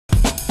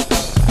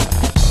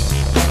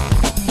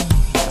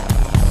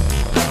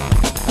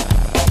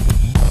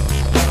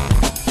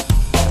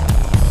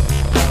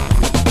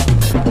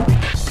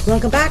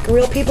Welcome back,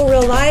 Real People,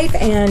 Real Life,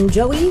 and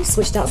Joey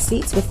switched out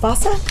seats with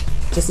Fasa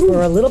just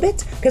for a little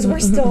bit, because we're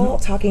still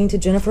talking to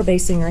Jennifer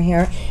Basinger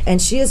here,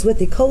 and she is with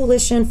the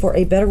Coalition for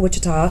a Better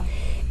Wichita,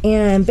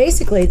 and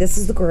basically this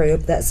is the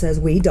group that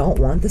says we don't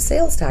want the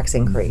sales tax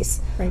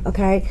increase. Right.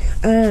 Okay,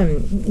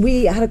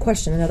 we had a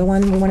question, another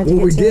one we wanted to get to.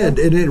 Well, we did,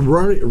 and it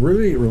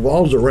really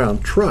revolves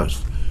around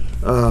trust.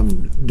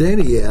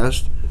 Danny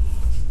asked,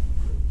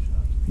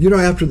 you know,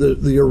 after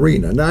the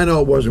arena, now I know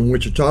it wasn't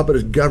Wichita, but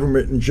it's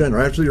government in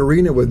general. After the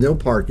arena with no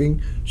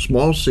parking,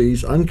 small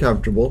seats,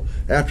 uncomfortable,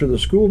 after the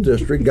school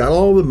district got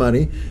all the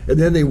money, and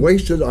then they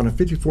wasted on a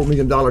 $54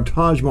 million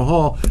Taj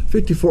Mahal,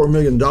 $54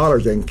 million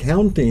and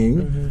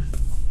counting.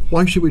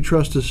 Why should we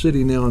trust the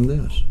city now on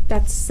this?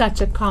 That's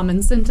such a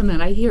common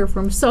sentiment I hear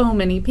from so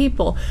many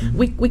people.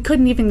 We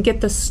couldn't even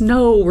get the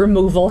snow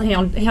removal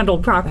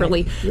handled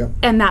properly. Right. Yep.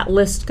 And that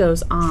list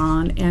goes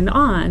on and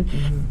on.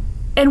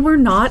 And we're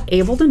not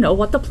able to know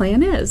what the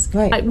plan is.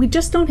 Right. We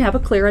just don't have a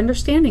clear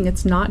understanding.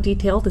 It's not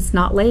detailed. It's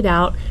not laid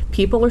out.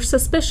 People are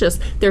suspicious.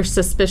 They're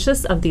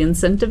suspicious of the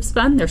incentives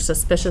fund. They're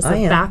suspicious of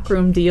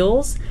backroom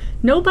deals.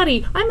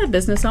 Nobody, I'm a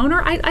business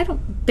owner. I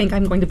don't think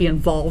I'm going to be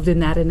involved in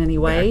that in any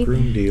way.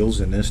 Backroom deals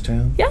in this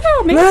town? Yeah,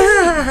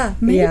 maybe.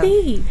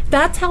 Maybe.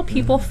 That's how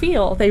people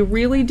feel. They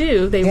really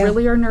do. They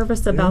really are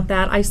nervous about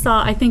that.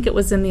 I think it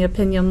was in the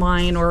opinion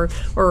line or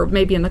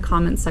maybe in the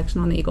comments section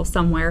on the Eagle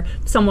somewhere,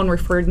 someone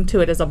referred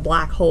to it as a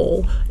black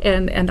hole.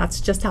 And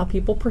that's just how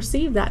people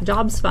perceive that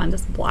jobs fund,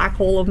 this black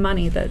hole of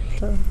money that...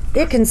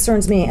 It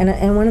concerns me,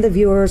 and one of the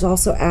viewers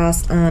also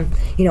asked,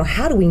 you know,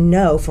 how do we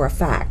know for a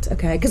fact,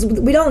 okay? Because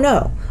we don't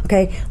know,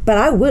 okay? But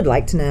I would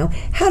like to know,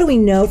 how do we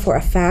know for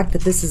a fact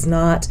that this is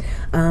not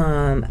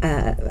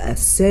a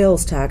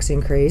sales tax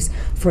increase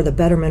for the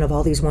betterment of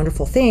all these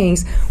wonderful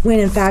things, when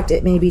in fact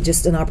it may be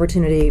just an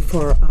opportunity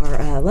for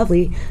our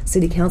lovely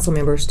city council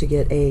members to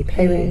get a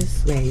pay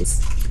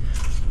raise?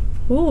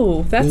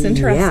 Ooh, that's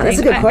interesting. Yeah, that's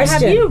a good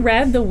question. Have you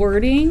read the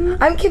wording?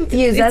 I'm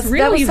confused. That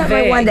was something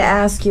I wanted to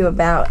ask you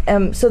about.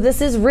 So this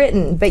is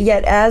written, but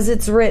yet as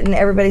it's written,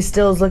 everybody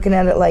still is looking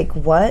at it like,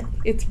 what?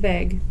 It's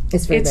vague.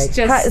 It's very vague.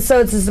 So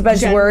it's just a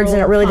bunch of words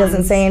and it really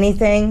doesn't say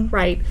anything?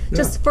 Right. Yeah.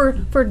 Just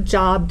for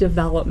job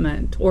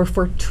development or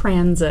for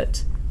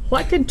transit.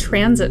 What could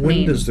transit mean?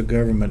 When does the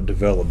government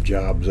develop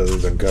jobs other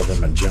than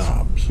government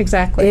jobs?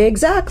 Exactly.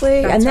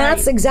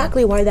 That's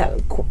exactly why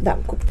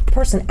that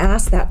person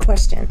asked that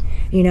question.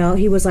 You know,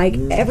 he was like,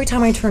 every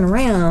time I turn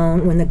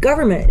around, when the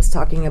government is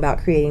talking about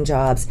creating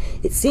jobs,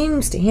 it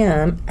seems to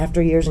him,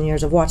 after years and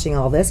years of watching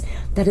all this,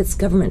 that it's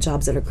government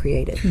jobs that are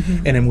created.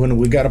 And then when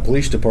we got a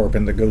police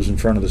department that goes in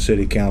front of the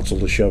city council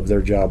to shove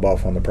their job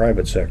off on the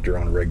private sector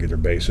on a regular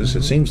basis,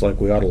 it seems like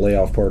we ought to lay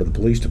off part of the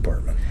police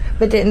department.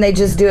 But didn't they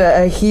just do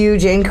a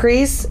huge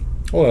increase?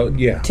 Well,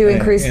 yeah. To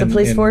increase the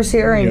police force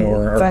here? You know,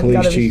 our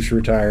police chief's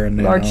retiring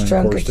now. Large and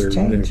chunk of course,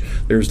 exchange.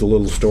 there's the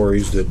little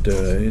stories that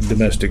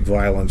domestic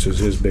violence is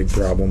his big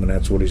problem, and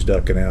that's what he's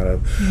ducking out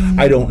of.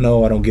 I don't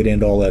know. I don't get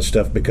into all that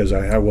stuff because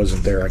I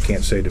wasn't there. I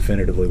can't say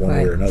definitively one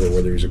way or another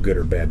whether he's a good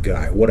or bad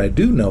guy. What I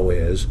do know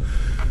is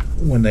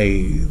when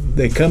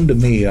they come to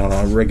me on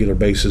a regular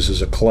basis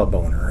as a club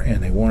owner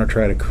and they want to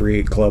try to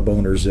create club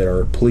owners that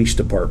are police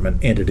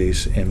department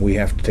entities, and we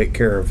have to take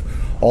care of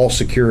all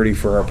security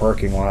for our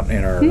parking lot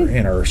and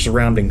our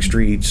surrounding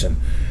streets, and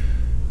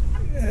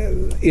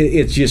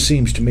it just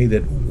seems to me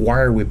that why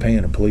are we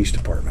paying a police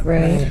department?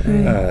 Right.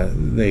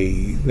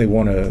 They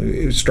want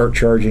to start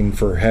charging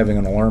for having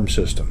an alarm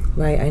system.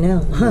 Right, I know.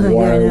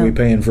 Why are we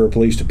paying for a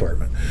police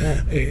department?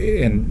 Right.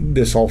 And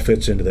this all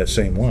fits into that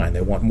same line. They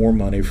want more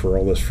money for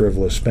all this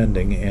frivolous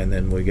spending, and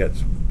then we got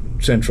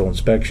central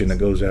inspection that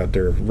goes out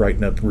there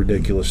writing up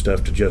ridiculous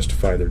stuff to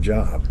justify their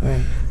job.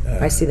 Right.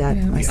 I see that.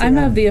 Yeah. I'm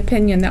of the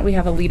opinion that we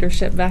have a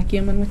leadership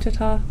vacuum in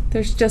Wichita.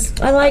 There's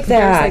just... I like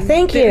that.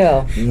 Thank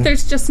you.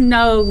 There's just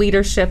no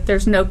leadership.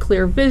 There's no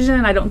clear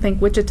vision. I don't think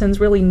Wichitans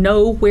really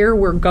know where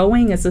we're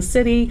going as a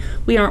city.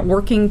 We aren't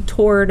working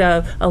toward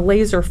a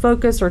laser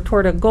focus or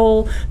toward a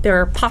goal. There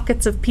are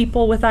pockets of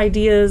people with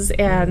ideas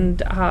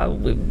and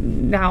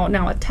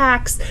now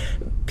attacks.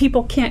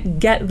 People can't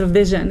get the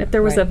vision. If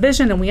there was a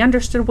vision and we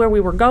understood where we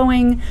were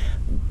going,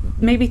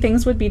 maybe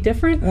things would be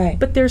different. Right.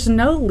 But there's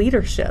no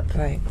leadership.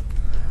 Right.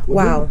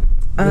 Wow.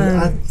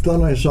 I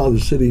thought I saw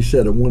the city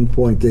said at one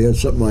point they had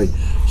something like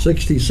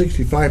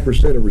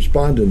 65% of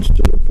respondents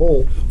to the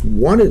poll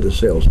wanted a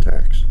sales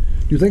tax.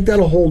 Do you think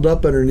that'll hold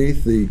up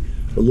underneath a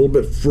little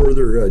bit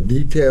further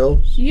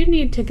details? You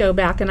need to go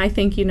back, and I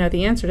think you know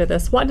the answer to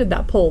this. What did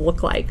that poll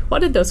look like? What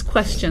did those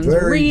questions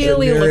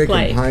really look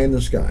like? And high in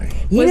the sky.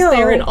 Was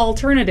there an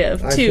alternative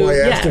to That's why I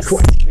asked yes? the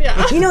question.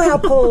 Yeah. You know how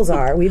polls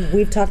are.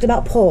 We've talked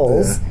about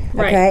polls,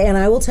 okay? And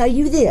I will tell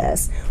you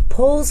this: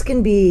 polls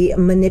can be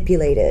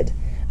manipulated,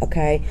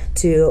 okay,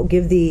 to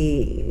give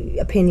the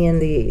opinion,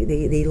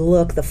 the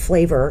look, the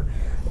flavor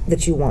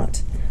that you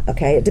want.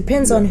 Okay, it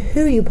depends on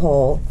who you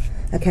poll.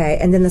 Okay,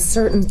 and then the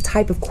certain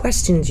type of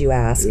questions you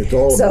ask. It's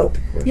all about.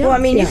 Well, I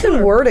mean, you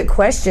can word a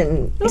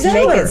question to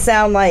make it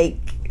sound like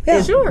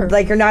Yeah. Sure.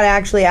 Like you're not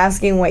actually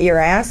asking what you're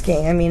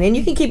asking. I mean, and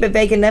you can keep it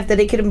vague enough that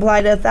it could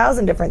imply to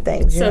 1,000 different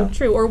things. So know?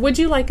 true. Or would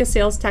you like a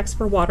sales tax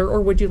for water,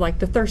 or would you like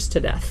to thirst to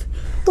death?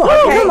 Well,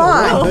 Okay. come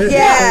on. Well,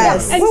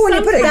 Yes. And Well, when you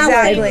some put it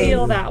that way. people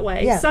feel that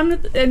way. Yeah.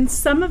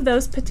 Some of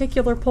those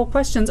particular poll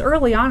questions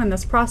early on in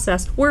this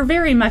process were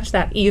very much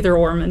that either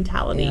or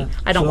mentality. Yeah.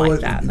 I don't So like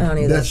that. I don't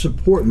either. That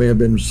support may have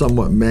been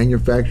somewhat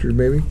manufactured,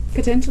 maybe.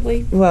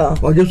 Potentially. Well,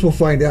 Well, I guess we'll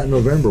find out in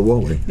November,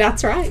 won't we?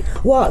 That's right.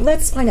 Well,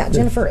 let's find out,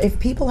 Jennifer, if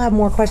people have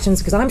more questions,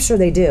 because I'm sure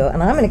they do,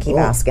 and I'm going to keep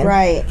asking.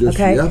 right. Just-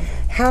 Okay. yeah.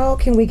 How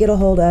can we get a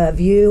hold of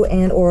you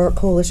and or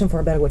Coalition for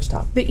a Better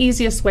Wichita? The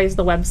easiest way is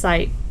the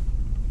website.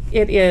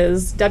 It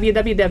is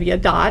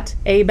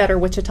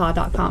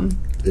www.abetterwichita.com.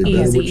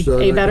 Easy.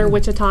 abetterwichita.com.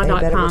 abetterwichita.com.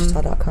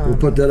 ABetterWichita.com. We'll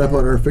put that up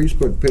on our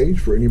Facebook page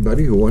for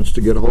anybody who wants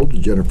to get a hold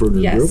of Jennifer and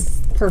her group.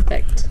 Yes,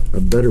 perfect.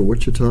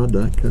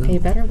 BetterWichita.com.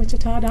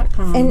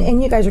 abetterwichita.com.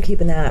 And you guys are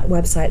keeping that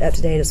website up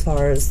to date as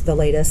far as the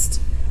latest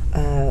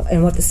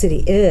and what the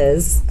city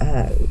is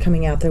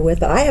coming out there with.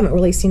 But I haven't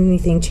really seen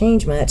anything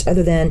change much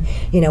other than,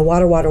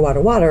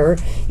 water,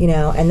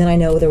 and then I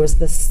know there was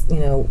this,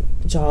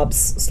 jobs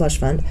slush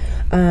fund.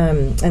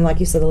 And like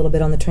you said, a little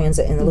bit on the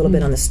transit and a little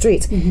bit on the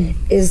streets.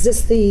 Is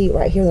this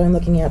right here that I'm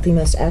looking at, the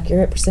most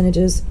accurate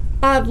percentages?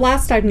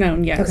 Last I've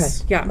known,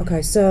 yes. Okay. Yeah.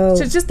 Okay, so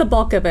So just the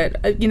bulk of it,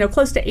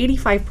 close to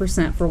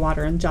 85% for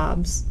water and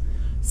jobs.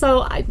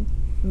 So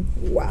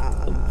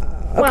wow.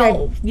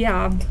 well,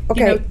 yeah.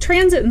 Okay.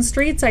 Transit and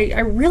streets, I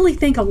really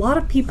think a lot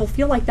of people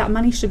feel like that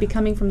money should be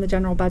coming from the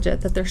general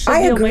budget, that there should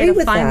I be a agree way to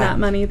with find that. that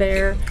money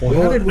there. Well,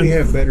 how did we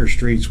have better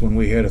streets when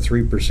we had a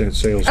 3%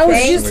 sales Oh,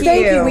 tax? Thank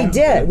thank you. you. We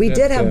did. We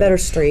did have better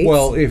streets.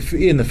 Well, if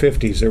in the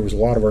 50s there was a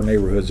lot of our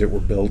neighborhoods that were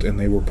built and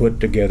they were put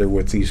together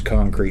with these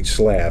concrete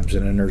slabs,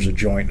 and then there's a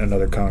joint and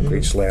another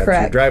concrete slab. So you're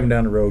Correct. driving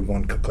down the road,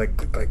 going click, click,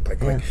 click, click, click,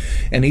 click,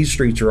 and these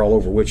streets are all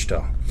over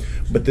Wichita.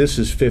 But this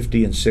is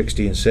 50 and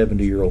 60 and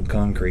 70-year-old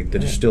concrete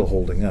that is still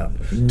holding up.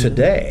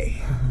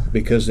 Today,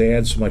 because they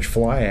add so much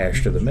fly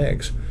ash to the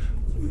mix,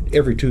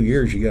 every 2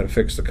 years you got to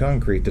fix the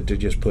concrete that they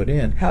just put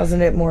in. How's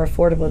it more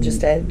affordable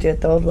just to do it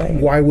the old way?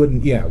 Why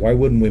wouldn't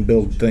we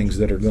build things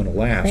that are going to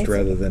last Thanks.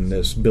 rather than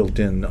this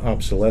built-in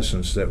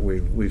obsolescence that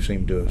we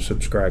seem to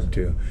subscribe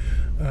to?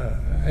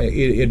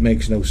 It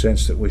makes no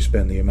sense that we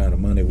spend the amount of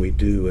money we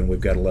do and we've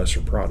got a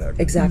lesser product.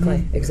 Exactly.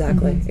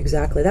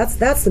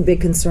 That's the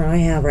big concern I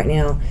have right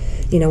now.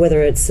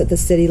 Whether it's at the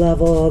city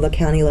level, the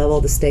county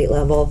level, the state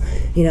level.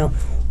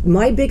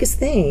 My biggest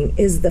thing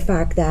is the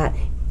fact that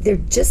there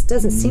just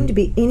doesn't seem to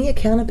be any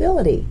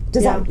accountability.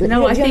 Does that?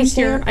 No, I do you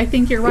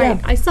think you're right.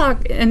 Yeah. I saw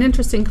an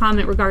interesting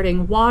comment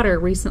regarding water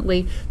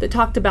recently that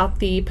talked about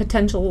the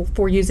potential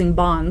for using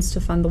bonds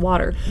to fund the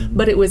water,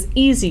 but it was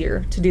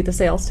easier to do the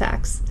sales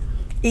tax.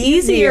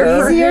 Easier.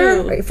 For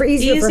Easier? who? For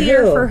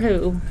easier for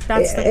who?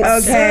 That's the It's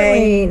question.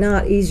 certainly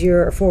not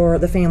easier for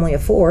the family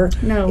of four.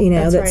 No,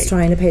 that's that's right.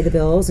 trying to pay the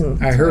bills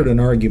and. I heard an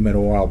argument a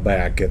while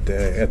back at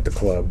the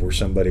club where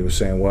somebody was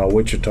saying, well,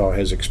 Wichita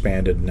has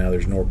expanded and now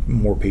there's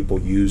more people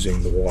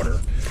using the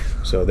water.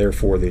 So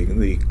therefore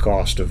the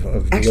cost of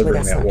Actually, delivering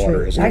that's that not water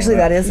true. has Actually,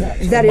 gone that up. is not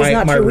true. That is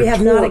not true. We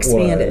have not retort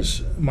expanded.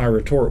 My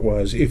retort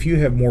was, if you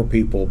have more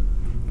people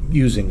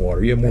using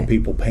water, you have more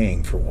people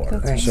paying for water.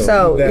 Right.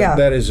 So, yeah.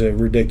 that is a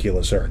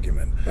ridiculous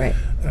argument. Right.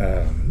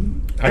 I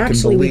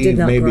Actually, can we did believe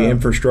not maybe grow.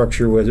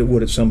 infrastructure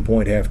would at some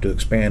point have to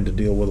expand to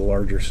deal with a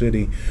larger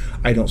city.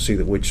 I don't see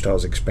that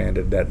Wichita's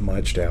expanded that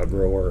much to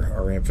outgrow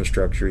our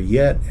infrastructure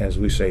yet. As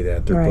we say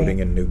that, they're Right. putting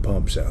in new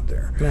pumps out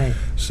there. Right.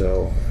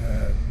 So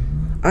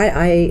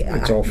I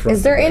it's all front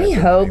Is there to back any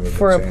that hope they would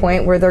for a say.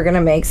 point where they're going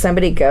to make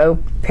somebody go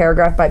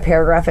paragraph by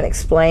paragraph and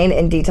explain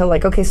in detail,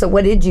 like, okay, so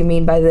what did you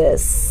mean by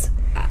this?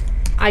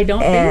 I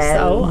don't And think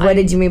so. what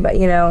did you mean by,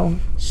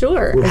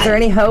 Sure. is there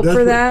any hope That's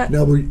for what- that?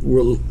 Now,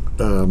 we'll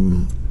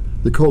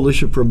the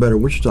Coalition for a Better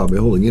Wichita will be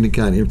holding any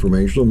kind of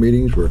informational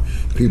meetings where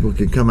people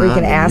can come Where you out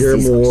can and ask hear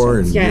these more.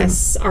 questions. And,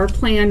 Yes, our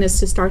plan is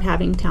to start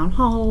having town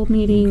hall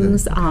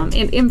meetings and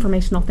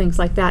informational things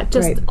like that.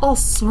 Just Right. all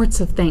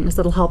sorts of things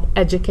that'll help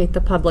educate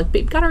the public.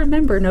 But you've got to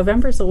remember,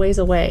 November's a ways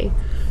away.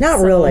 not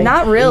really.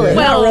 Not really.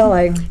 Well, not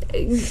really.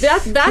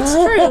 That's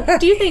true.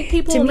 Do you think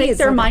people To will me, make it's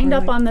their not that mind far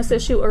up away. on this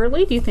issue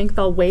early? Do you think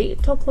they'll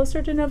wait till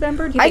closer to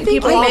November? Do you I think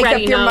think people you make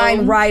already up your know?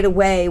 mind right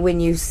away when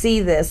you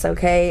see this,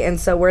 okay? And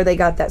so where they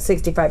got that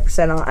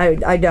 65% on,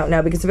 I don't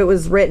know, because if it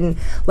was written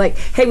like,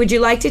 hey, would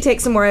you like to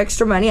take some more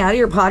extra money out of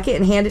your pocket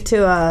and hand it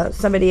to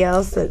somebody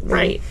else?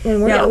 Right.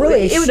 And we're Yeah, not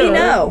really it would sure. be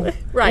no.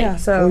 Right. Yeah.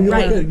 So, Well, you,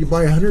 Right. look at it, you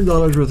buy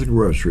 $100 worth of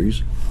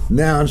groceries.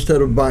 Now,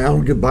 instead of I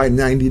don't get buy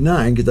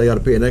 99 because they got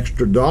to pay an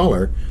extra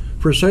dollar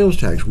for sales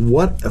tax.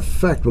 What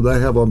effect will that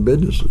have on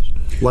businesses?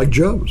 like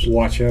Joe's.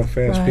 Watch how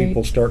fast Right.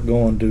 people start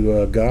going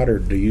to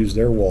Goddard to use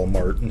their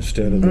Walmart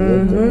instead of the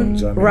local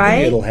ones. I mean,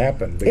 Right. it'll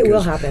happen. It will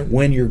because happen.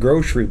 when your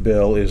grocery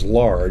bill is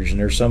large, and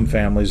there's some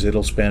families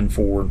that'll spend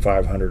 $400 and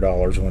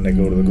 $500 when they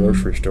go to the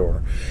grocery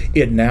store,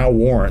 it now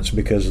warrants,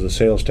 because of the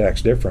sales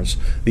tax difference,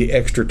 the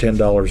extra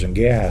 $10 in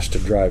gas to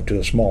drive to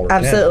a smaller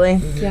town.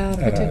 Absolutely. Yeah,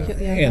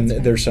 particularly. Yeah, And that's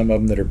right. there's some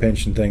of them that are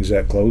pinching things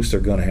that close. They're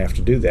going to have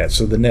to do that.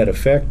 So the net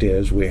effect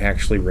is we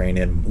actually rein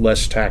in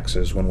less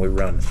taxes when we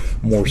run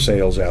more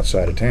sales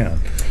outside of town.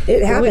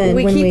 It happened.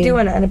 We when keep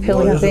doing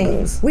unappealing What is it?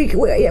 things.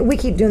 We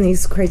keep doing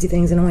these crazy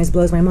things, and it always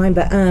blows my mind.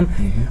 But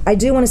I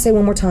do want to say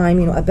one more time,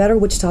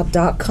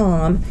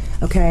 abetterwichita.com,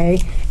 okay?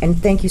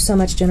 And thank you so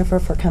much, Jennifer,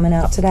 for coming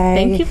out today.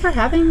 Thank you for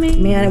having me.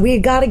 Man, we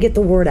got to get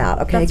the word out,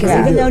 okay? That's Because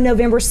right. even though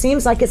November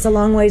seems like it's a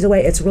long ways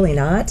away, it's really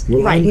not.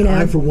 Well, Right.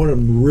 I, for one,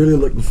 am really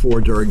looking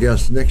forward to our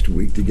guests next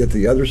week to get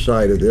the other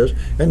side of this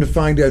and to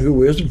find out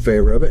who is in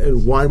favor of it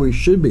and why we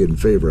should be in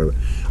favor of it.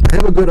 I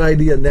have a good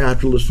idea now,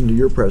 after listening to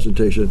your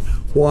presentation,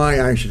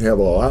 why I should have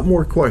a lot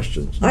more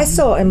questions. I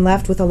still am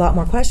left with a lot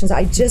more questions.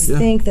 I just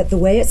think that the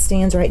way it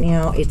stands right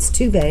now, it's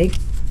too vague.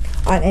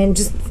 And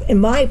just in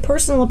my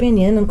personal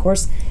opinion, of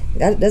course,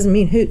 that doesn't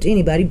mean hoot to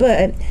anybody,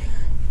 but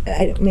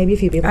maybe a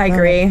few people. I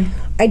agree.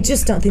 I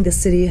just don't think the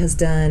city has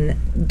done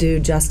due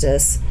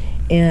justice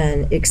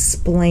in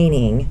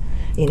explaining,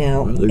 they've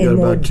got in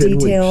more about 10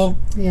 detail,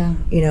 Yeah.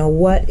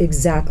 what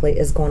exactly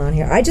is going on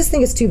here. I just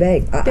think it's too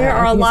vague. There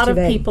are a think it's lot too of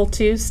vague. people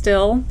too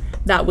still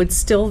that would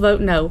still vote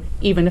no,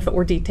 even if it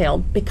were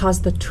detailed,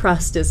 because the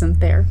trust isn't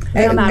there.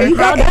 No And matter you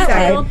how got that.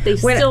 detailed, they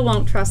When- still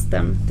won't trust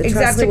them.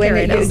 Exactly. to When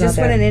carry it out. just not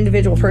when there. an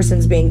individual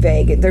person's being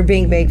vague, they're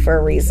being vague for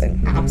a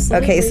reason.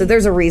 Absolutely. Okay, so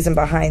there's a reason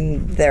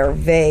behind their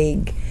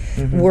vague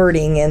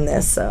wording in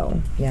this. So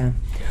Yeah.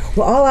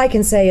 Well, all I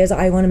can say is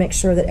I want to make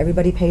sure that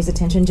everybody pays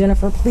attention.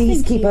 Jennifer, please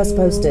Thank keep us you.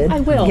 posted. I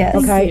will. Yes.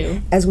 Thank Okay,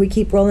 you. as we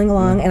keep rolling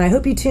along, and I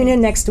hope you tune in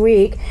next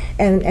week,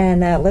 and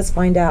let's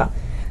find out,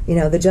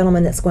 the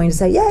gentleman that's going to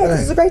say, "Yeah, this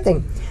is a great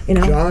thing."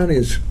 John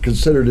is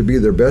considered to be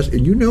their best,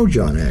 and you know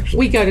John, actually.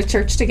 We go to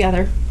church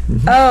together.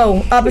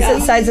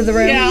 opposite sides of the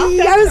room. Yeah.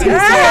 I was going to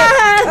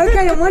say,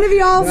 okay, and one of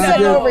y'all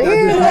sitting over Did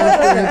here. you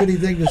have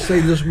anything to say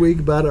this week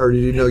about it, or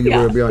did you know you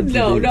were going to be on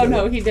TV?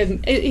 No, he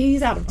didn't.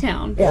 He's out of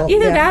town. Yeah.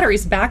 Either Yeah. that or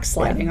he's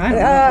backsliding. I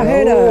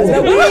don't know.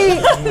 Who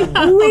knows?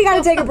 But we got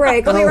to take a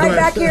break. We'll be right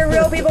back here,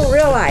 Real People,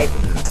 Real Life.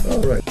 All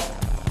right.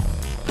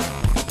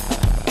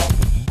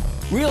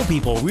 Real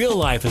People, Real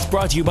Life is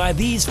brought to you by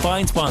these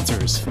fine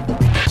sponsors.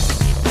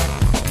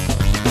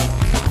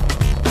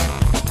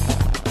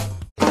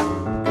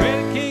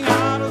 Credit King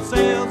Auto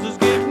Sales is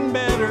getting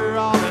better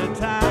all the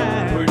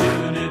time. We're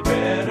doing it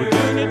better. We're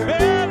doing it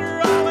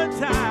better all the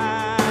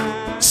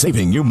time.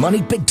 Saving you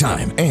money big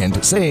time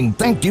and saying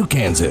thank you,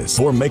 Kansas,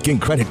 for making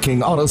Credit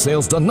King Auto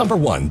Sales the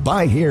 #1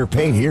 buy here,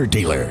 pay here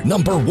dealer.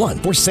 #1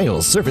 for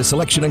sales, service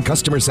selection, and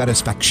customer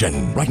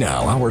satisfaction. Right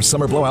now, our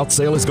summer blowout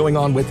sale is going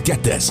on with,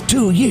 get this,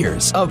 2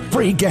 years of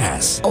free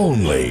gas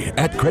only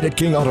at Credit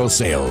King Auto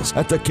Sales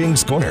at the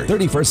King's Corner,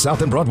 31st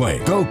South and Broadway.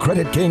 Go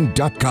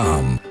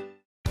creditking.com.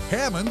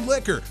 Hammond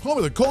Liquor, home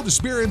of the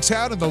coldest beer in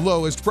town and the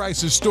lowest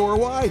prices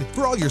store-wide.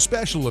 For all your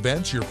special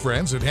events, your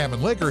friends at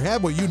Hammond Liquor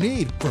have what you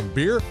need, from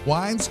beer,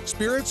 wines,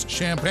 spirits,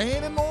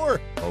 champagne, and more.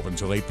 Open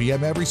till 8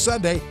 p.m. every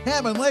Sunday.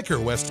 Hammond Liquor,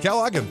 West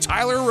Kellogg and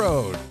Tyler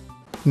Road.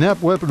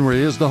 Knapp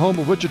Weaponry is the home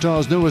of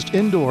Wichita's newest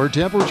indoor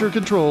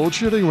temperature-controlled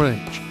shooting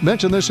range.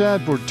 Mention this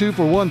ad for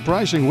 2-for-1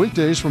 pricing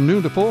weekdays from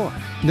noon to 4.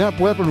 Knapp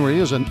Weaponry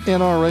is an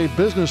NRA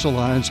Business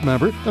Alliance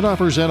member that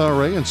offers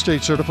NRA and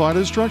state-certified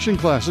instruction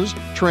classes,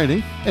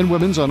 training, and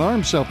women's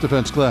unarmed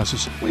self-defense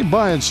classes. We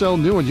buy and sell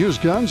new and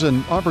used guns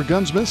and offer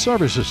gunsmith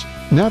services.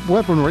 Knapp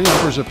Weaponry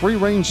offers a free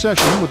range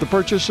session with the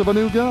purchase of a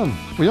new gun.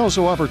 We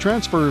also offer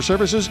transfer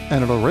services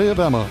and an array of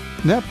ammo.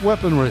 Knapp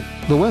Weaponry,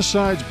 the West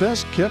Side's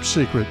best-kept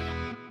secret.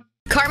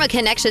 Karma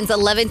Connections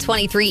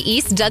 1123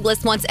 East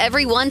Douglas wants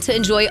everyone to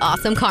enjoy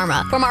awesome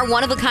karma. From our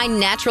one-of-a-kind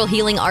natural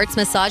healing arts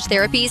massage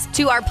therapies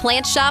to our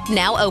plant shop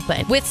now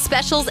open with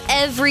specials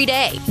every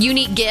day.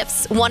 Unique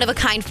gifts,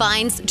 one-of-a-kind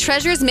finds,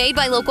 treasures made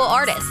by local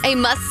artists. A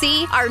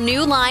must-see, our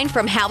new line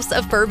from House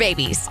of Fur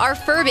Babies. Our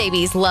fur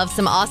babies love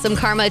some awesome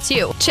karma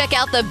too. Check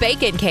out the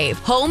Bacon Cave,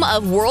 home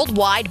of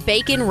worldwide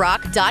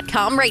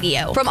baconrock.com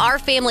radio. From our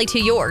family to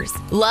yours.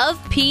 Love,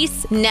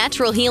 peace,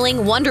 natural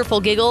healing,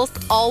 wonderful giggles,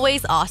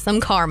 always awesome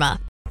karma.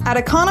 At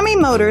Economy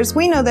Motors,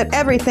 we know that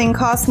everything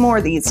costs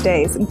more these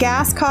days.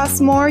 Gas costs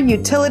more,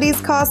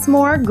 utilities cost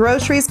more,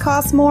 groceries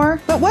cost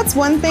more. But what's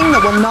one thing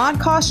that will not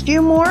cost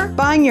you more?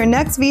 Buying your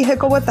next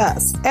vehicle with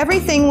us.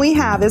 Everything we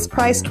have is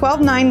priced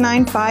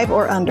 $12,995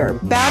 or under.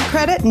 Bad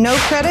credit,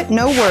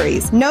 no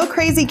worries. No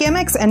crazy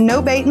gimmicks and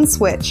no bait and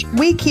switch.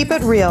 We keep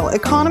it real.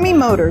 Economy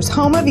Motors,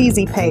 home of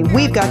Easy Pay.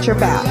 We've got your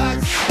back.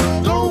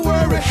 Don't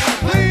worry,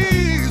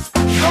 please,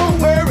 don't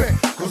worry,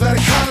 'cause at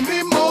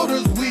Economy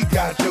Motors, we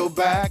got your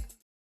back.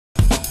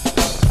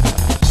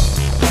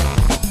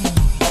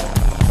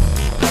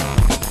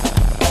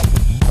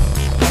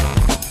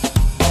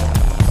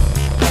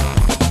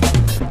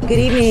 Good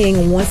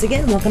evening. Once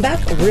again, welcome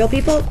back. Real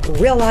people,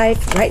 real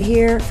life, right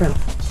here from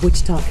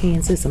Wichita,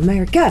 Kansas,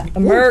 America.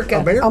 America.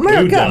 But but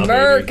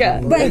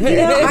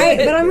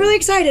I'm really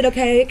excited,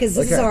 okay, because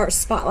this is our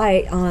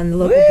spotlight on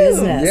local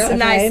business. It's a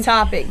nice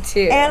topic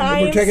too. And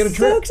I we're am taking a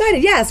trip. so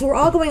excited. Yes, we're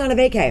all going on a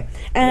vacay.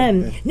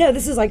 No,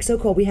 this is like so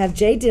cool. We have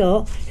Jay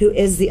Dill, who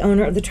is the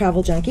owner of the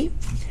Travel Junkie.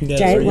 Yes,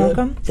 Jay, very good.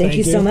 welcome. Thank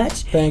you so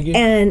much. Thank you.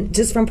 And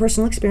just from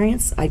personal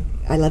experience, I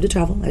love to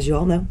travel, as you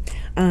all know.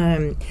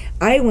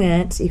 I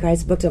went. You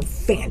guys booked a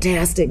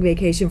fantastic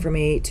vacation for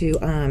me to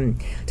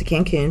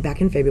Cancun back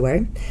in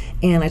February,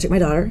 and I took my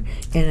daughter,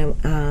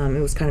 and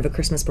it was kind of a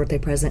Christmas birthday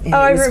present. And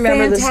I it was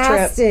remember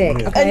fantastic.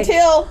 this trip. Okay?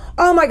 Until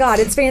Oh my God,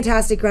 it's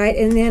fantastic, right?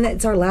 And then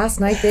it's our last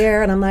night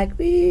there, and I'm like,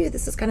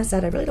 this is kind of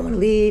sad. I really don't want to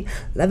leave.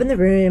 Loving the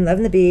room,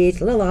 loving the beach,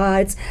 little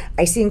lights,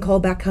 icy and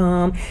cold back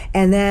home,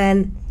 and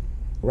then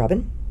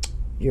Robin,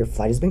 your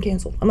flight has been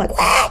canceled. I'm like,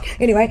 what?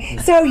 Anyway,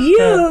 so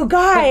you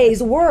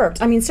guys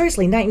worked. I mean,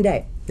 seriously, night and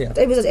day. Yeah.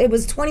 It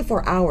was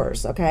 24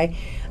 hours. Okay,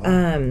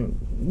 I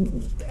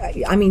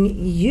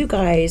mean, you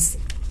guys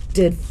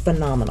did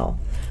phenomenal.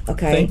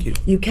 Okay, Thank you.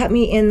 You kept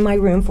me in my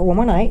room for one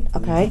more night.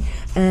 Okay,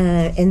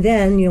 and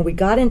then we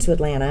got into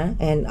Atlanta,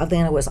 and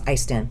Atlanta was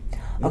iced in.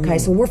 Okay,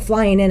 so we're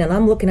flying in, and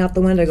I'm looking out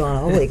the window going,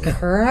 holy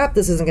crap,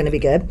 this isn't going to be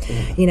good.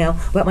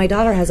 But my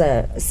daughter has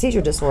a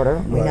seizure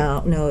disorder. We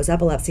now know is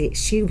epilepsy.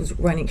 She was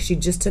running. She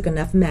just took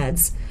enough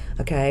meds,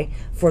 okay,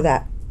 for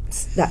that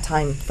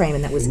time frame,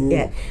 and that was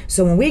it.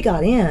 So when we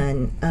got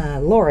in,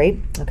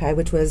 Lori, okay,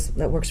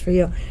 that works for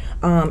you,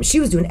 she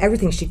was doing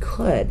everything she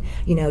could,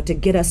 to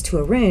get us to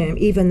a room,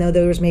 even though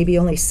there was maybe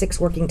only 6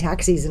 working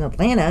taxis in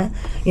Atlanta,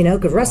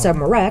 because the rest of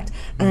them were wrecked.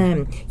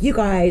 You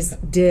guys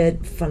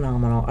did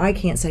phenomenal. I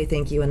can't say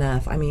thank you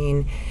enough. I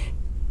mean,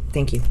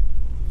 thank you.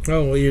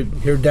 Oh, well,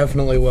 you're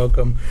definitely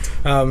welcome.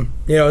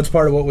 It's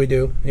part of what we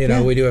do.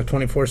 We do have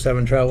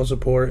 24/7 travel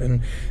support,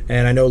 and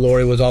I know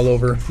Lori was all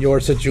over your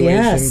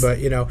situation, but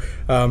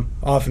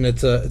often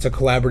it's a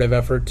collaborative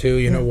effort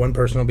too. One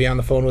person will be on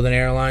the phone with an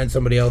airline,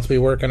 somebody else will be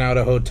working out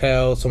a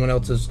hotel, someone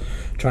else is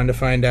trying to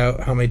find out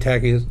how many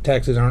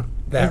taxis aren't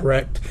that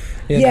wrecked.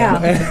 You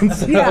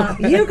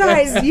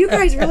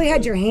guys really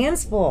had your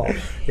hands full.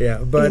 Yeah,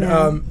 but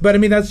I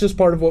mean that's just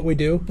part of what we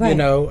do, right.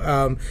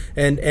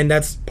 And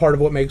that's part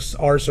of what makes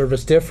our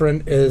service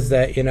different is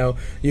that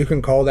you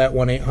can call that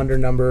 1-800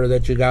 number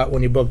that you got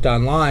when you booked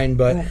online,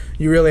 but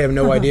you really have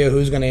no idea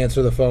who's going to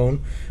answer the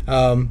phone.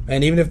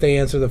 And even if they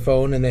answer the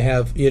phone and they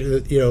have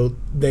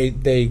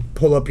they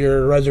pull up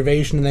your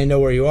reservation and they know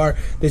where you are,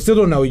 they still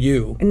don't know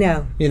you.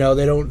 No.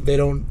 They don't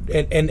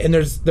and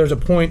there's a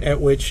point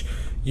at which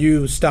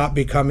you stop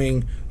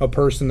becoming a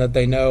person that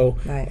they know,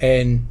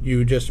 and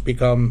you just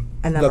become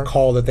the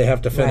call that they have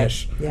to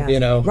finish. Right.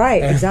 Yeah.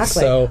 Right,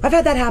 exactly. So, I've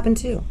had that happen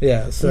too.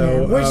 Yeah.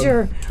 So where's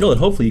your? And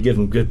hopefully you give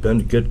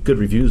them good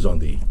reviews on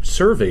the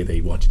survey. They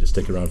want you to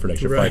stick around for an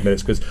extra 5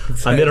 minutes because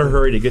I'm in a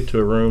hurry to get to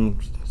a room.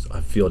 I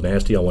feel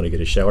nasty. I want to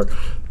get a shower.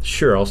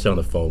 Sure, I'll stay on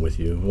the phone with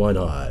you. Why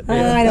not?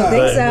 I don't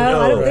think so.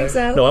 I don't think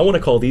so. No, I want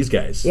to call these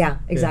guys. Yeah,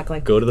 exactly.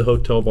 Go to the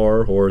hotel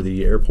bar or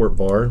the airport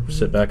bar,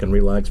 sit back and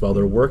relax while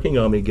they're working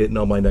on me getting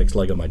on my next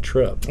leg of my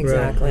trip.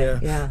 Exactly.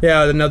 Right. Yeah.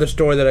 Yeah. Another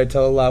story that I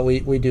tell a lot.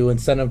 We do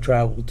incentive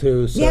travel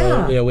too.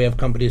 So we have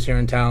companies here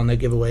in town that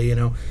give away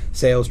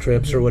sales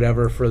trips or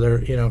whatever for their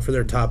for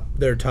their top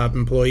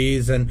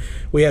employees, and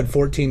we had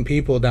 14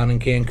 people down in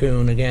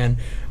Cancun again,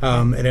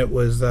 and it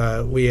was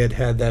we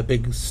had that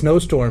big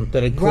snowstorm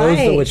that had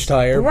closed the Wichita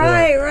airport.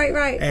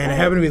 Right. And it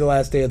happened to be the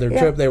last day of their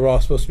trip. They were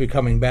all supposed to be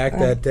coming back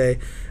that day.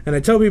 And I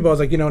tell people, I was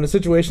like, in a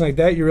situation like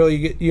that,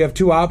 you have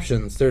 2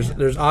 options.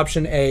 There's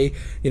option A,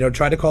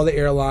 try to call the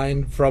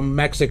airline from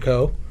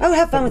Mexico. Oh,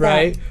 have fun with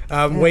that.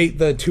 Wait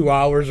the 2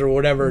 hours or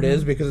whatever it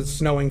is because it's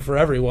snowing for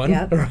everyone.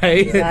 Yep.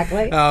 Right?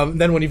 Exactly.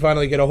 Then when you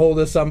finally get a hold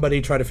of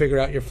somebody, try to figure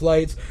out your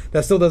flights.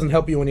 That still doesn't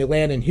help you when you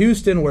land in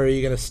Houston. Where are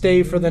you going to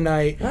stay for the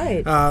night?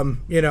 Right.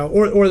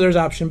 Or there's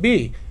option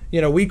B.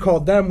 We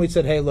called them. We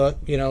said, hey,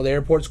 look, the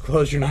airport's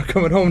closed. You're not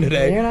coming home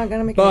today. You're not going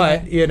to make it.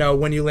 But,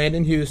 when you land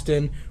in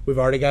Houston, we've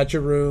already got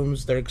your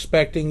rooms. They're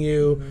expecting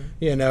you.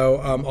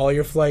 All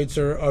your flights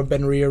are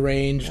been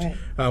rearranged. Right.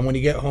 When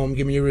you get home,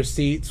 give me your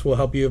receipts. We'll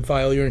help you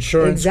file your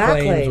insurance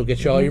claims. We'll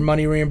get you all your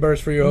money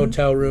reimbursed for your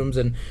hotel rooms.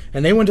 And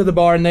they went to the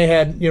bar and they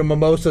had,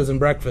 mimosas and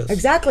breakfast.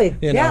 Exactly.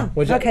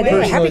 Which okay,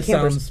 personally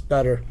sounds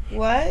better.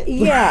 What?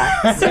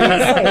 Yeah.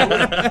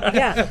 Seriously.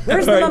 Yeah.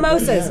 Where's the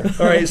mimosas?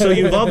 All right. So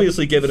you've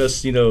obviously given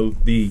us,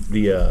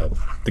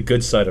 the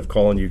good side of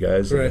calling you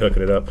guys and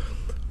hooking it up.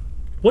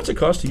 What's it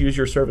cost to use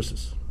your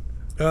services?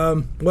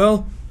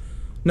 Well,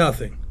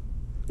 nothing.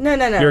 No.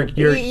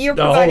 You're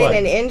providing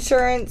an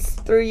insurance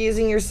through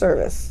using your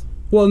service.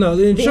 Well, no,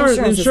 the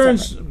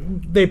insurance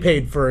they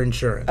paid for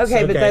insurance.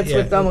 Okay, but that's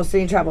with almost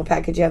any travel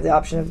package. You have the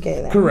option of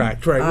getting that.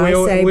 Correct. Right. I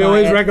say We buy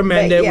always it,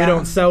 recommend but it. yeah. We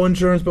don't sell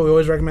insurance, but we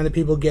always recommend that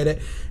people get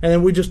it. And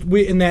then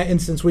we in that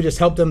instance we just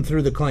helped them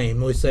through the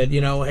claim. We said,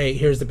 hey,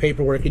 here's the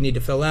paperwork you need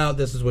to fill out.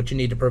 This is what you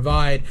need to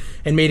provide,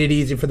 and made it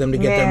easy for them to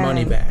get their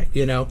money back.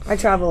 I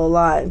travel a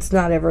lot. It's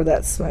not ever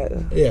that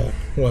smooth. Yeah.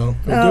 Well,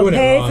 we're doing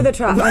pay it wrong. for the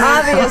travel.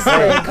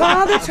 Obviously.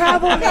 Call the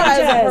travel As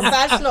a ninjas.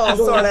 professional,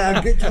 sort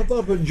of. Jump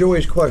up with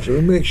Joey's question.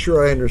 Let me make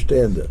sure I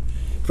understand it.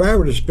 If I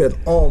were to spend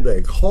all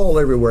day, call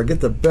everywhere,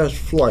 get the best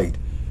flight,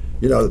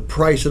 the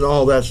price and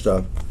all that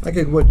stuff, I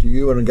could went to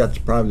you and got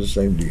probably the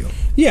same deal.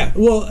 Yeah.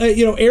 Well,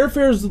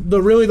 airfare is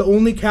really the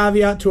only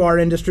caveat to our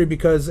industry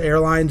because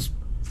airlines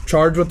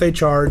charge what they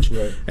charge,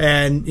 right.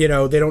 And they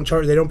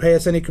don't pay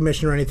us any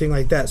commission or anything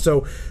like that.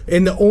 So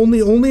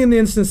only in the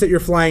instance that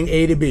you're flying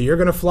A to B, you're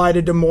going to fly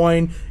to Des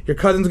Moines, your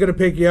cousin's going to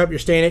pick you up, you're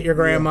staying at your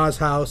grandma's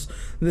house.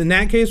 In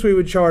that case, we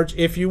would charge,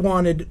 if you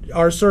wanted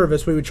our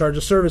service, we would charge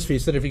a service fee.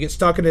 So that if you get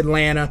stuck in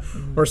Atlanta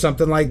or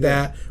something like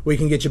that, we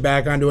can get you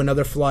back onto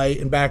another flight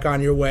and back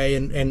on your way,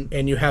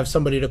 and you have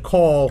somebody to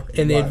call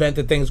in the event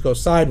that things go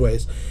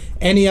sideways.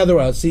 Any other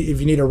else, see, if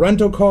you need a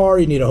rental car,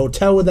 you need a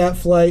hotel with that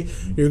flight,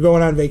 you're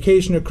going on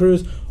vacation or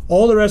cruise,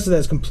 all the rest of that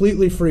is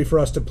completely free for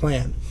us to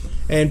plan.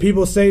 And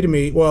people say to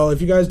me, well,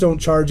 if you guys don't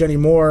charge any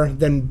more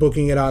than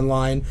booking it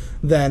online,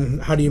 then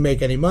how do you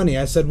make any money?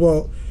 I said,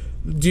 well,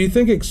 do you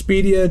think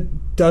Expedia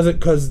does it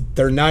because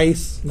they're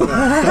nice? They get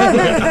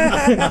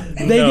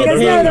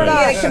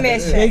paid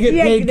commission. They get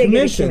paid get a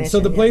commission. So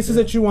the commission, places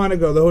that you want to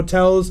go, the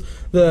hotels,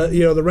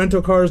 the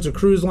rental cars, the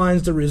cruise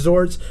lines, the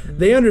resorts,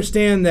 they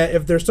understand that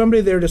if there's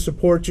somebody there to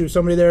support you,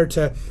 somebody there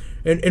to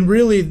and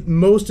really,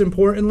 most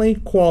importantly,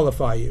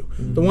 qualify you.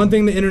 Mm-hmm. The one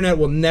thing the internet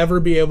will never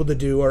be able to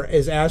do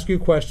is ask you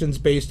questions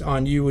based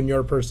on you and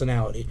your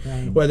personality.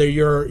 Right. Whether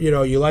you're,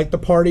 you like the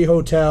party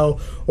hotel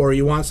or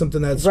you want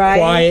something that's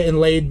quiet and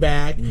laid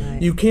back.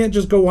 Right. You can't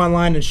just go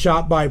online and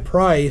shop by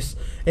price.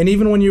 And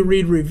even when you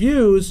read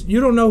reviews, you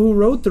don't know who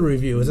wrote the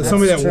review. Is it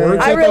somebody that works at the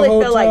hotel? I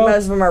really feel like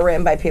most of them are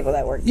written by people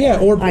that work there.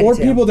 Yeah, or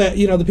people that,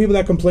 the people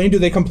that complain, do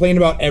they complain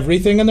about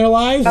everything in their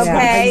lives?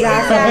 Okay,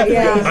 exactly.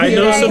 Yeah. I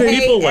know some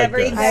people like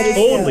that.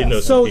 Totally know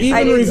some So people.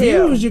 even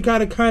reviews, you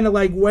gotta kind of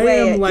like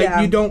weigh them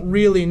like you don't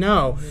really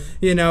know,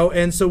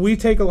 and so we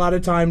take a lot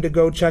of time to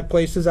go check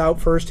places out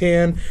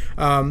firsthand,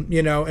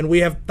 and we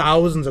have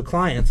thousands of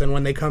clients, and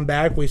when they come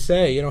back, we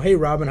say, hey,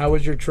 Robin, how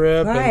was your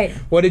trip? Right. And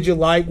what did you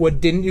like?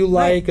 What didn't you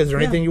like? Is there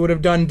anything you would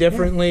have done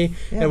differently?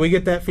 And we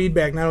get that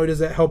feedback. Not only does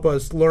that help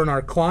us learn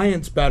our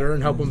clients better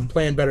and help them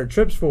plan better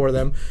trips for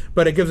them,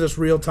 but it gives us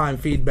real-time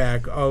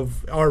feedback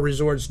of our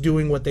resorts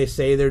doing what they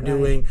say they're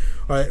doing.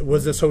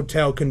 Was this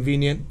hotel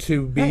convenient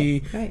to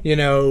be,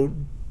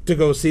 to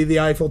go see the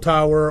Eiffel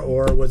Tower,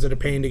 or was it a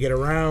pain to get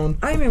around?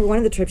 I remember one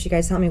of the trips you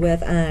guys helped me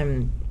with.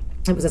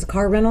 It was a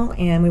car rental,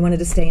 and we wanted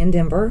to stay in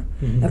Denver.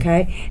 Mm-hmm.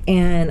 Okay,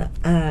 and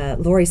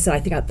Lori said,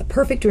 "I think I got the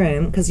perfect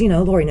room," because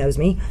Lori knows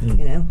me.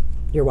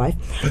 Your wife.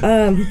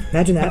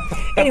 Imagine that.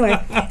 Anyway,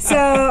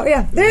 so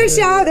yeah, there's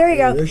Shaw. There you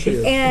go. There she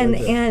is. And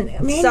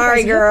man,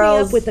 sorry, you guys hooked me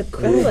girls. up with the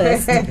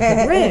coolest room.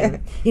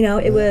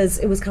 It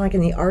was kind of like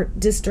in the art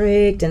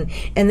district, and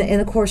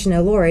of course,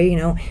 Lori,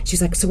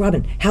 she's like, so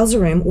Robin, how's the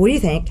room? What do you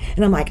think?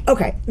 And I'm like,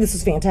 okay, this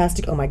is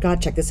fantastic. Oh my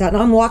God, check this out.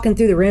 And I'm walking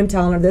through the room,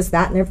 telling her this,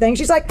 that, and everything.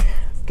 She's like,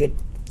 good.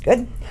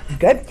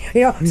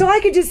 So I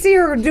could just see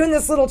her doing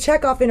this little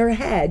check off in her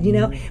head,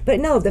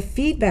 But no, the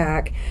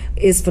feedback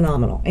is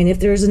phenomenal. And if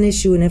there's an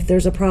issue and if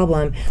there's a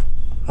problem,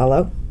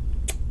 hello,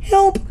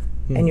 help,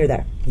 and you're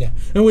there. Yeah,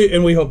 and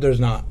we hope there's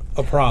not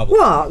a problem.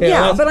 Well,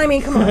 but I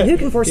mean, come on, who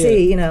can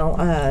foresee,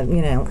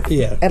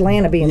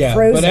 Atlanta being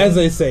frozen? But as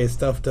they say,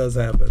 stuff does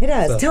happen. It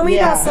does. So. Tell me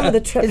about some of the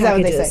trip Is that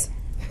what they packages. say?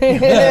 Well,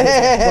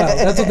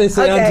 that's what they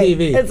say on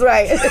TV. That's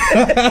right.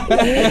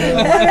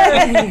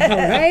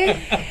 Right?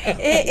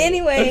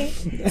 Anyway,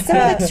 some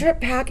of the trip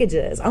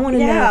packages. I want to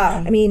know.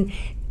 I mean,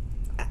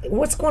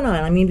 what's going on?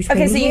 I mean,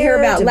 between so you hear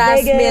about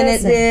last Vegas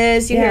minute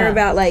this, you hear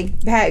about like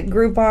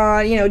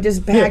Groupon,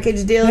 just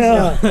package deals.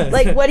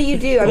 Like, what do you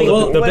do? I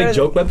mean, the big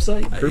joke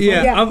website.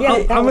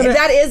 Groupon?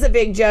 That is a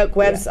big joke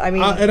website. I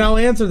mean, and I'll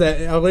answer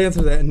that. I'll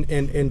answer that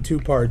in two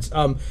parts.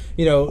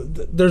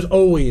 There's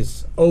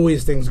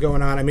always things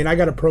going on. I mean, I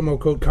got a promo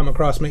code come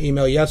across my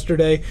email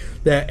yesterday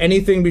that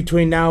anything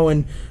between now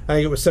and I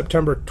think it was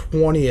September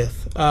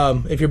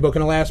 20th. If you're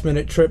booking a last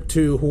minute trip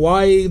to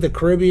Hawaii, the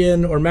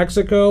Caribbean, or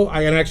Mexico,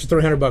 I got an extra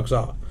 $300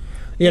 off.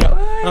 We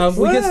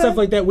get stuff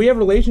like that. We have a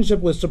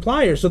relationship with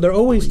suppliers, so they're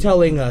always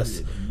telling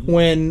us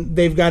when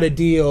they've got a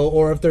deal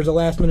or if there's a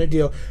last minute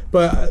deal.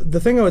 But the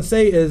thing I would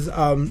say is, we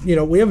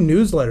have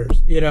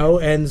newsletters,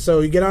 and so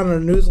you get on a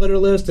newsletter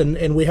list,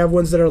 and we have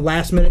ones that are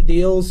last minute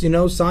deals,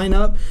 sign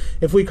up.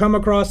 If we come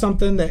across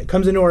something that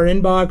comes into our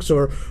inbox,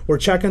 or we're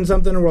checking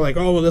something and we're like,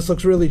 oh, well, this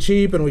looks really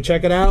cheap, and we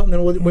check it out, and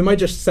then we might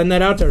just send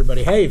that out to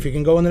everybody. Hey, if you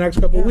can go in the next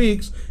couple of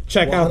weeks,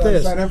 check out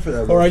this. Sign up for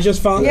that or I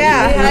just found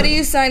how do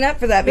you sign up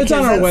for that? It's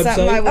on our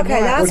website.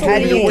 How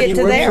do you get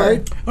to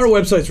there? Our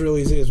website's real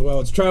easy as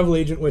well. It's Travel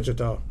Agent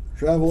Wichita.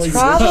 Travel agent.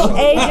 Travel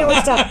agent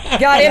Wichita.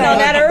 Got in on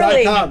that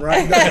early. .com,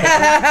 right?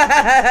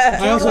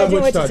 I also have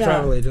Agent Wichita Wichita.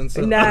 travel agents.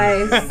 So.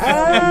 Nice.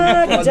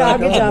 Good job.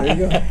 There you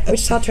go.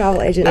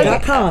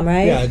 WichitaTravelAgent.com,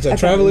 right? Yeah, it's Okay.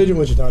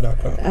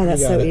 travelagentwichita.com. Oh,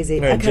 that's You got so it. easy.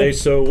 All right, Okay. Jay.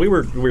 So we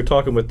were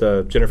talking with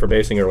Jennifer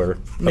Basing earlier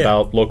Yeah.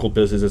 about local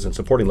businesses and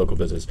supporting local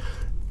business.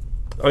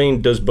 I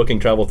mean, does booking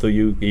travel through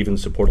you even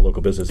support a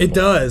local business? It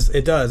does,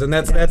 and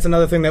that's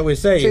another thing that we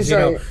say is,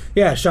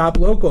 shop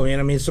local.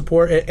 And I mean,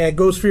 support. It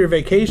goes for your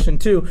vacation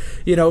too.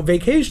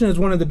 Vacation is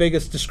one of the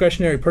biggest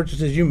discretionary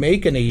purchases you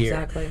make in a year.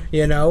 Exactly.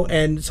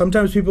 And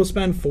sometimes people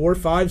spend $4,000,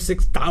 $5,000,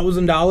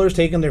 $6,000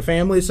 taking their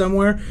family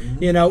somewhere.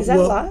 Is that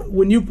a lot?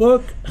 When you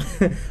book,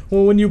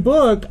 when you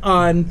book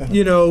on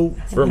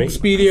For me.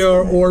 Expedia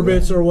or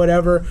Orbitz or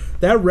whatever,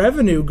 that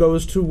revenue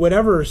goes to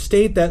whatever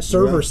state that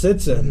server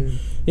sits in.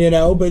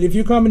 But if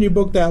you come and you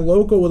book that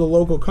local with a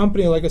local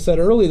company, like I said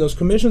earlier, those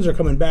commissions are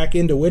coming back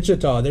into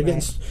Wichita. They're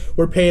getting,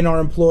 we're paying our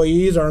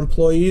employees. Our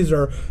employees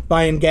are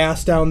buying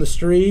gas down the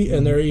street,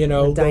 and they're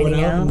going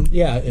dining out.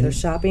 out. And They're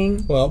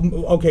shopping. Well,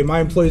 okay, my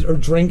employees are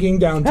drinking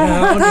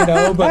downtown,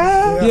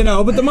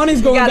 but the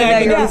money's going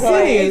back into the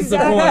city. Is the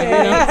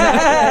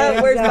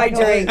point? Where's my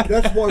drink?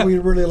 That's why we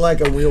really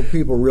like a Real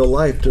People, Real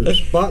Life to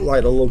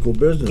spotlight a local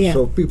business,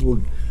 so people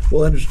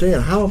will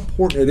understand how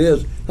important it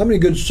is, how many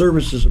good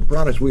services and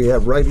products we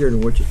have right here in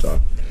Wichita.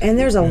 And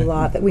there's a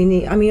lot that we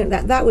need. I mean,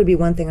 that would be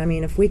one thing. I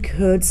mean, if we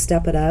could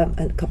step it up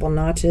a couple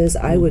notches,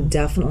 I would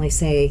definitely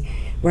say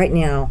right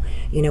now,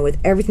 with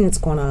everything that's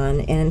going on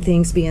and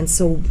things being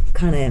so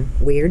kind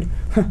of weird,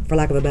 for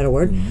lack of a better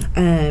word,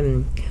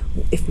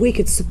 if we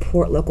could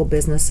support local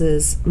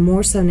businesses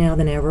more so now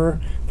than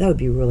ever, that would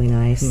be really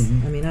nice.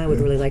 I mean, I would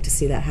really like to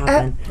see that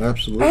happen.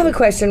 Absolutely. I have a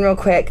question real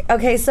quick.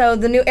 Okay, so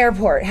the new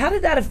airport, how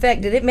did that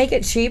affect? Did it make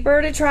it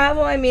cheaper to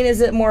travel? I mean,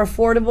 is it more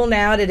affordable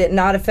now? Did it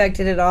not affect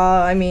it at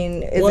all? I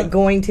mean, is it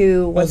going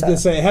to? I was going to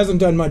say, it hasn't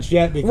done much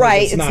yet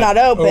because it's not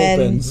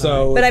open.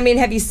 So, but I mean,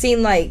 have you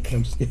seen like?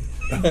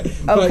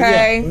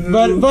 Okay.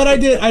 But I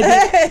did.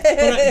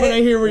 But I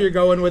hear where you're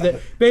going with it.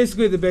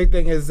 Basically, the big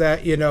thing is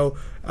that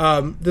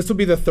this will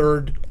be the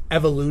third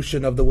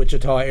evolution of the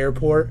Wichita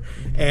airport,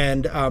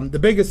 and the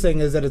biggest thing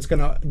is that it's going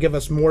to give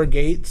us more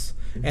gates,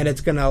 and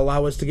it's going to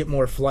allow us to get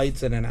more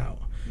flights in and out.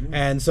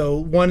 And so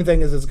one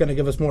thing is it's going to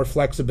give us more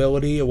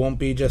flexibility. It won't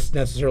be just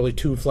necessarily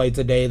 2 flights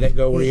a day that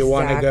go where you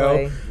want to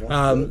go.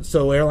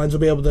 So airlines will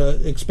be able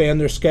to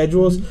expand their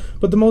schedules.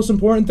 But the most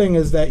important thing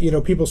is that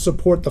people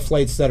support the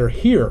flights that are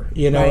here.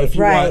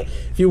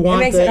 If you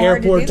want the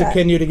airport to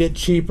continue to get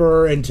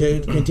cheaper and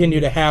to continue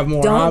to have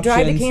more options. Don't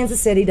drive to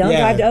Kansas City. Don't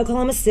drive to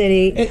Oklahoma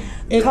City.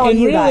 And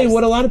really,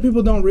 what a lot of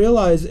people don't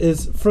realize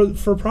is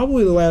for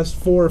probably the last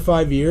 4 or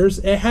 5 years,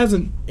 it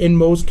hasn't, in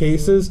most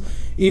cases,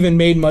 even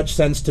made much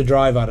sense to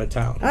drive out of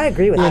town. I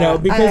agree with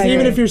that. Because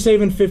even if you're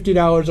saving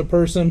 $50 a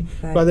person,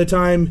 by the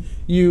time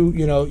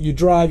you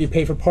drive, you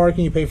pay for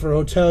parking, you pay for a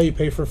hotel, you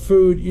pay for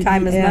food.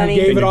 Time is money.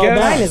 You gave it all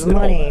back. Time is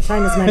money.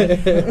 Time is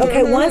money.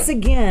 Okay, once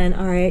again,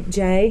 all right,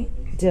 Jay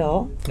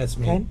Dill. That's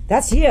me. Okay,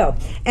 that's you.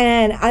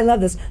 And I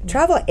love this.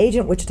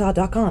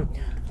 TravelAgentWichita.com.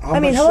 I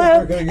mean,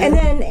 hello. And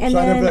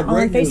then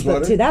on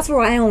Facebook too. That's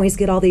where I always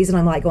get all these, and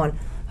I'm like going,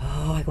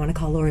 I want to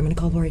call Lori. I'm going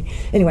to call Lori.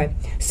 Anyway,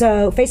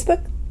 so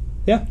Facebook.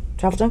 Yeah.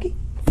 Travel Junkie?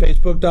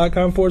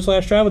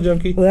 Facebook.com/Travel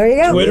Junkie. Well, there you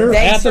go. Twitter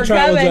Thanks @the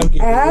Travel Junkie.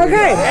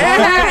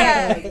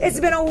 Okay. It's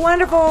been a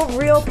wonderful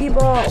Real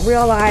People,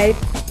 Real Life.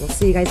 We'll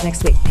see you guys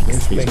next week.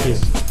 Thanks. Thank you.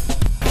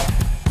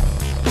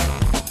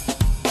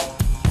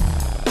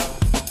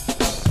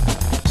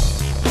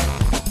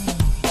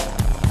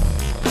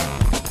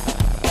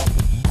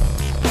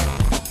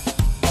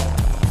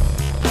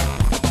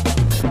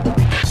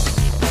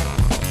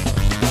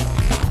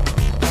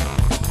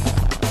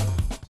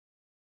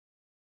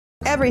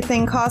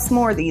 Everything costs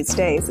more these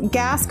days.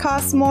 Gas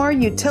costs more,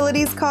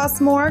 utilities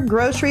cost more,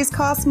 groceries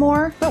cost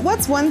more. But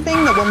what's one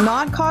thing that will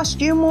not cost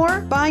you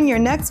more? Buying your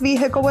next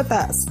vehicle with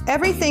us.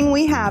 Everything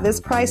we have is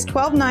priced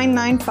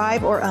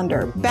 $12,995 or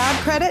under.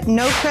 Bad credit,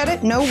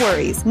 no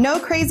worries. No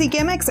crazy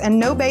gimmicks and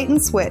no bait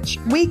and switch.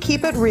 We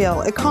keep it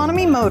real.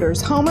 Economy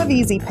Motors, home of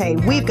Easy Pay.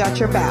 We've got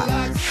your back.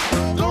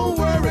 Don't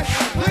worry,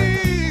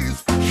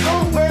 please,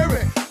 don't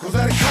worry, 'cause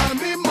at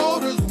Economy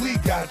Motors, we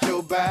got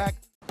your back.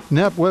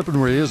 Knapp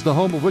Weaponry is the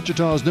home of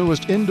Wichita's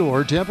newest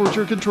indoor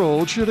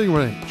temperature-controlled shooting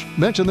range.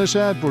 Mention this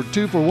ad for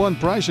 2-for-1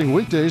 pricing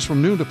weekdays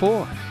from noon to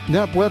 4.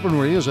 Knapp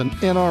Weaponry is an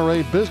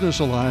NRA Business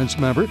Alliance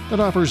member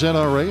that offers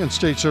NRA and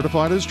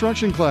state-certified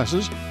instruction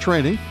classes,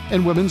 training,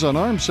 and women's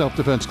unarmed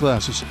self-defense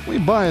classes. We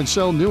buy and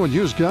sell new and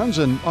used guns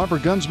and offer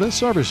gunsmith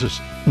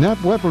services.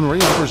 Knapp Weaponry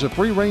offers a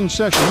free range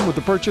session with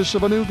the purchase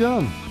of a new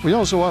gun. We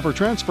also offer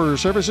transfer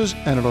services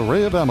and an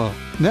array of ammo.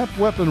 Knapp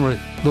Weaponry,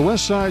 the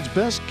West Side's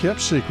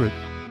best-kept secret.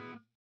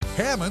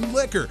 Hammond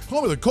Liquor,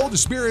 home of the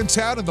coldest beer in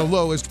town and the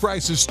lowest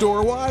prices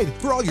store-wide.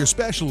 For all your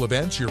special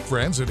events, your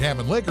friends at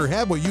Hammond Liquor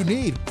have what you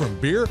need, from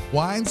beer,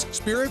 wines,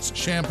 spirits,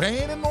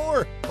 champagne, and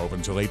more. Open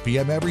till 8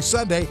 p.m. every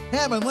Sunday.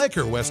 Hammond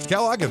Liquor, West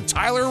Kellogg and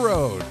Tyler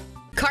Road.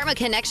 Karma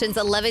Connections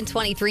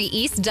 1123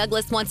 East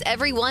Douglas wants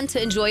everyone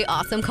to enjoy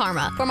awesome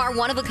karma. From our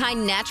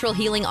one-of-a-kind natural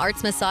healing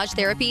arts massage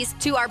therapies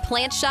to our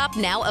plant shop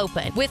now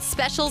open with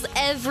specials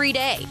every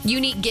day.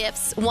 Unique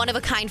gifts,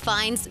 one-of-a-kind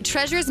finds,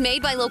 treasures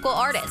made by local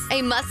artists.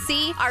 A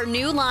must-see, our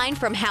new line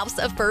from House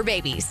of Fur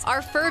Babies.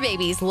 Our fur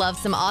babies love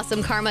some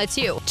awesome karma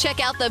too.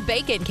 Check out the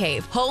Bacon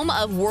Cave, home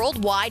of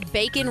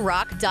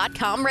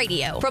worldwidebaconrock.com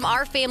radio. From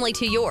our family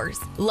to yours.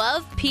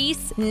 Love,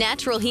 peace,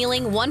 natural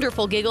healing,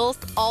 wonderful giggles,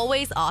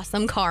 always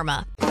awesome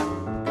karma.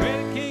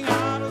 Credit King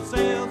Auto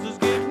Sales is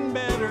getting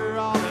better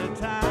all the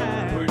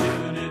time. We're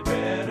doing it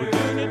better. We're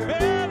doing it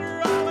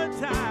better all the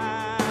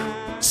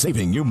time.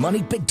 Saving you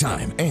money big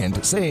time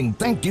and saying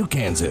thank you,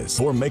 Kansas,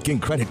 for making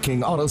Credit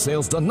King Auto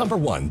Sales the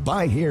 #1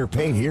 buy here,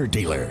 pay here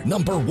dealer.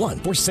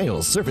 #1 for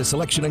sales, service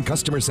selection, and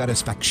customer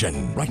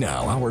satisfaction. Right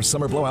now, our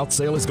summer blowout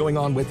sale is going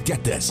on with,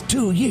 get this,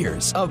 2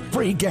 years of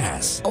free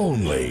gas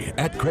only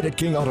at Credit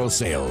King Auto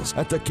Sales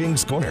at the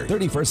King's Corner,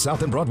 31st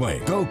South and Broadway.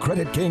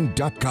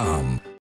 GoCreditKing.com.